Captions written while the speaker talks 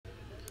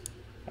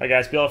All right,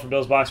 guys, Bill from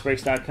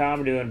BillsBoxBreaks.com.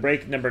 We're doing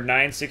break number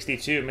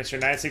 962, Mixer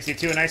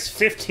 962, a nice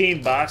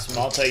 15-box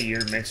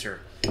multi-year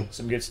mixer.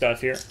 Some good stuff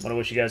here. Want to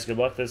wish you guys good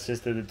luck. This is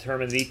to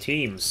determine the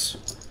teams.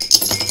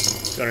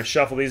 Going to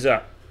shuffle these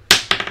up.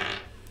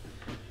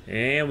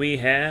 And we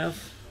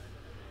have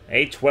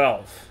a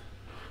 12.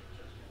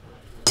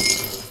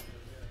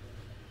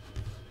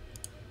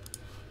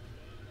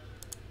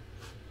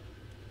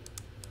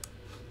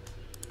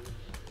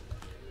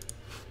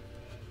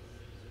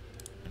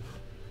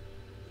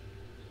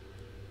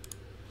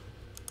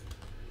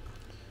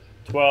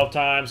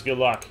 Times, good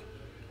luck.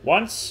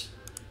 Once,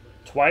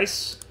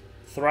 twice,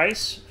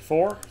 thrice,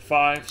 4,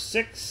 5,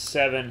 6,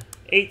 7,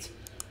 8,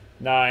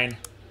 9,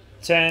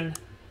 10,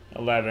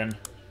 11,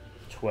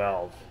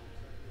 12.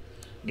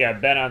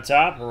 Got Ben on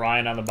top,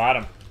 Ryan on the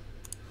bottom.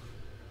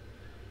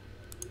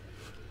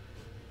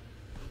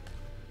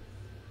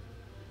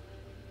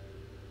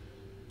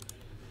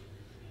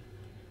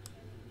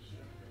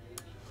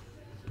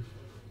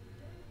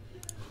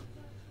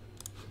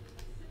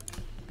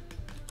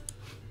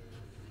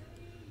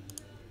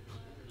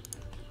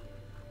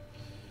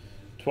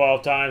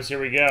 Times, here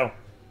we go.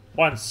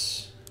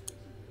 Once,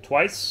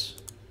 twice,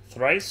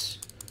 thrice.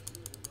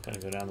 Gonna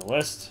go down the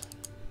list.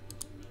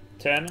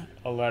 10,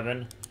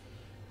 11,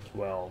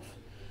 12.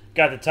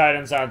 Got the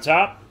Titans on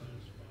top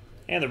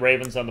and the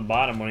Ravens on the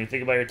bottom. When you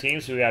think about your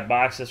teams, we got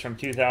boxes from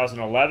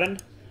 2011,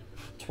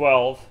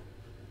 12,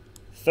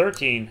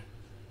 13,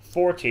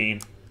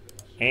 14,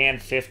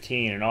 and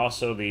 15, and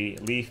also the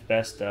Leaf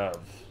Best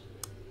of.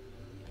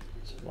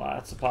 So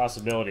lots of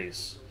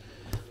possibilities.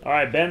 All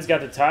right, Ben's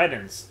got the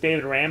Titans.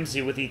 David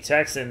Ramsey with the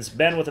Texans.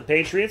 Ben with the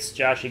Patriots.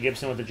 Joshua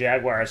Gibson with the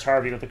Jaguars.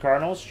 Harvey with the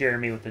Cardinals.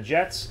 Jeremy with the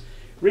Jets.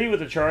 Reed with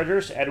the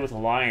Chargers. Ed with the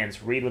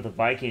Lions. Reed with the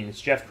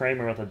Vikings. Jeff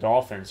Kramer with the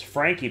Dolphins.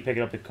 Frankie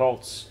picking up the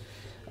Colts.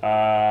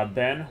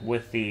 Ben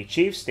with the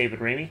Chiefs. David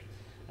Ramey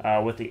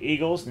with the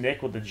Eagles.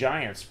 Nick with the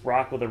Giants.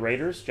 Brock with the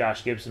Raiders.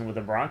 Josh Gibson with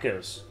the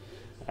Broncos.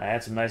 I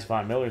had some nice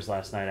Von Millers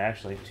last night,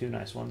 actually. 2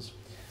 nice ones.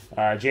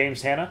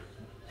 James Hanna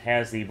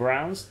has the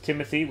Browns.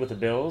 Timothy with the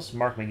Bills.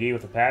 Mark McGee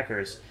with the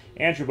Packers.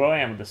 Andrew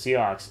Boyan with the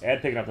Seahawks.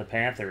 Ed picking up the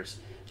Panthers.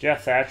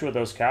 Jeff Thatcher with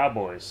those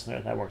Cowboys.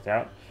 That worked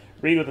out.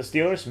 Reed with the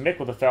Steelers. Mick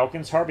with the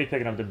Falcons. Harvey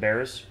picking up the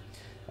Bears.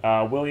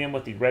 William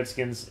with the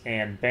Redskins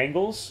and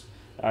Bengals.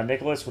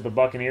 Nicholas with the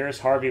Buccaneers.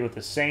 Harvey with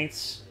the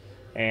Saints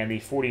and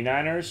the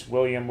 49ers.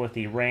 William with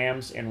the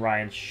Rams. And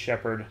Ryan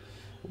Shepard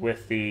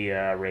with the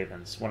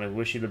Ravens. Want to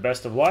wish you the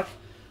best of luck.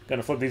 Going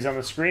to flip these on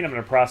the screen. I'm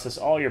going to process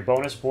all your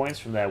bonus points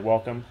from that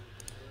welcome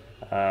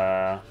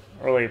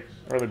early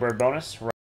bird bonus.